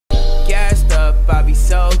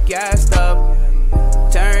gassed up,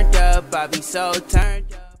 turned up, I be so turned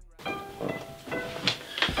up.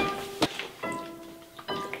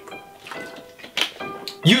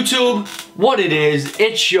 YouTube, what it is,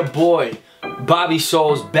 it's your boy, Bobby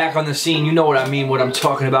Solez, back on the scene. You know what I mean, what I'm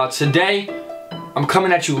talking about. Today, I'm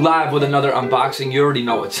coming at you live with another unboxing. You already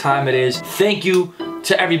know what time it is. Thank you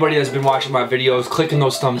to everybody that's been watching my videos, clicking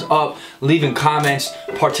those thumbs up, leaving comments,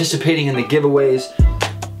 participating in the giveaways.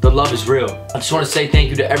 The love is real. I just want to say thank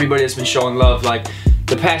you to everybody that's been showing love. Like,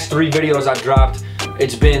 the past 3 videos I dropped,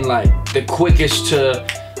 it's been like the quickest to,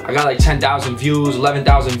 I got like 10,000 views,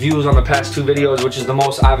 11,000 views on the past 2 videos, which is the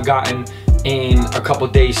most I've gotten in a couple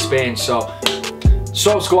days span. So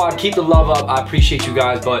Squad, keep the love up. I appreciate you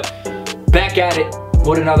guys, but back at it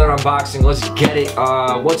with another unboxing. Let's get it.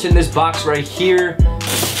 What's in this box right here?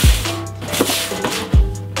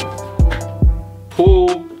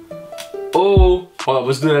 Oh, hold up,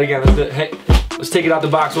 let's do that again. Hey, let's take it out the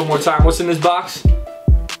box one more time. What's in this box?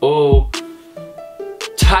 Oh,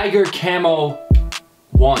 Tiger Camo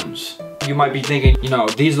ones. You might be thinking, you know,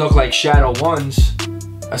 these look like Shadow ones.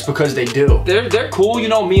 That's because they do. They're cool, you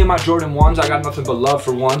know, me and my Jordan 1s, I got nothing but love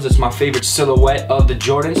for 1s. It's my favorite silhouette of the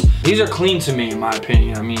Jordans. These are clean to me, in my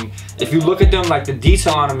opinion. I mean, if you look at them, like, the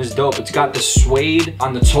detail on them is dope. It's got the suede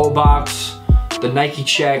on the toe box, the Nike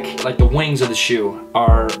check, like the wings of the shoe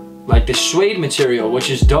are like the suede material, which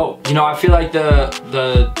is dope. You know, I feel like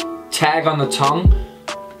the tag on the tongue,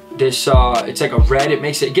 this it's like a red, it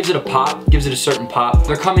gives it a pop, gives it a certain pop.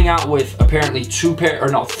 They're coming out with apparently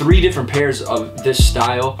 3 different pairs of this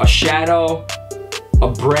style, a shadow, a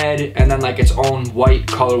bread, and then like its own white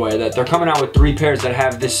colorway. That they're coming out with 3 pairs that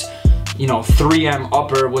have this, you know, 3M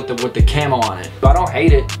upper with the camo on it. I don't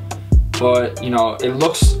hate it, but you know, it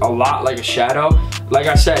looks a lot like a shadow. Like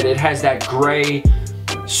I said, it has that gray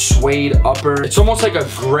suede upper. It's almost like a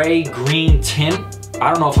gray green tint.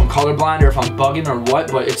 I don't know if I'm colorblind or if I'm bugging or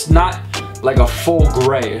what, but it's not like a full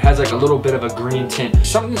gray. It has like a little bit of a green tint.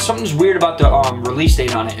 Something's weird about the release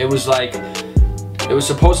date on it. It was like, it was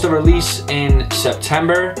supposed to release in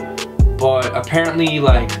September, but apparently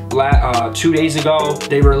like 2 days ago,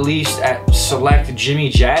 they released at select Jimmy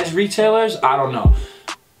Jazz retailers. I don't know.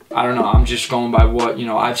 I'm just going by what, you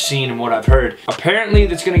know, I've seen and what I've heard. Apparently,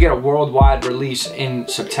 that's gonna get a worldwide release in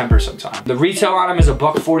September sometime. The retail on them is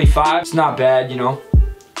 $145. It's not bad, you know.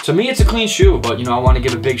 To me, it's a clean shoe, but you know, I want to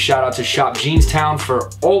give a big shout out to Shop Jeanstown for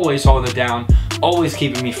always holding it down, always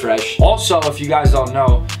keeping me fresh. Also, if you guys don't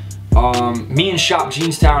know, me and Shop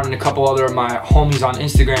Jeanstown and a couple other of my homies on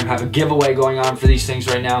Instagram have a giveaway going on for these things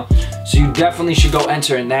right now. So you definitely should go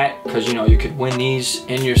enter in that, because you know, you could win these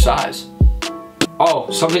in your size. Oh,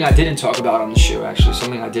 something I didn't talk about on the shoe, actually.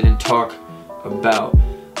 Something I didn't talk about.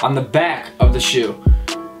 On the back of the shoe,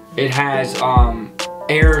 it has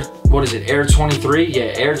Air 23? Yeah,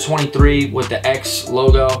 Air 23 with the X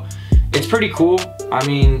logo. It's pretty cool. I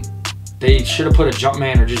mean, they should have put a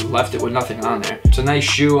Jumpman or just left it with nothing on there. It's a nice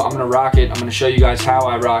shoe. I'm gonna rock it. I'm gonna show you guys how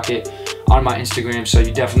I rock it on my Instagram, so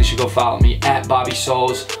you definitely should go follow me at Bobby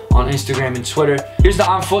Solez on Instagram and Twitter. Here's the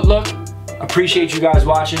on foot look. Appreciate you guys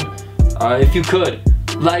watching. If you could,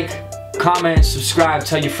 like, comment, subscribe,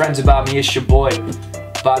 tell your friends about me. It's your boy,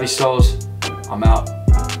 Bobby Solez. I'm out.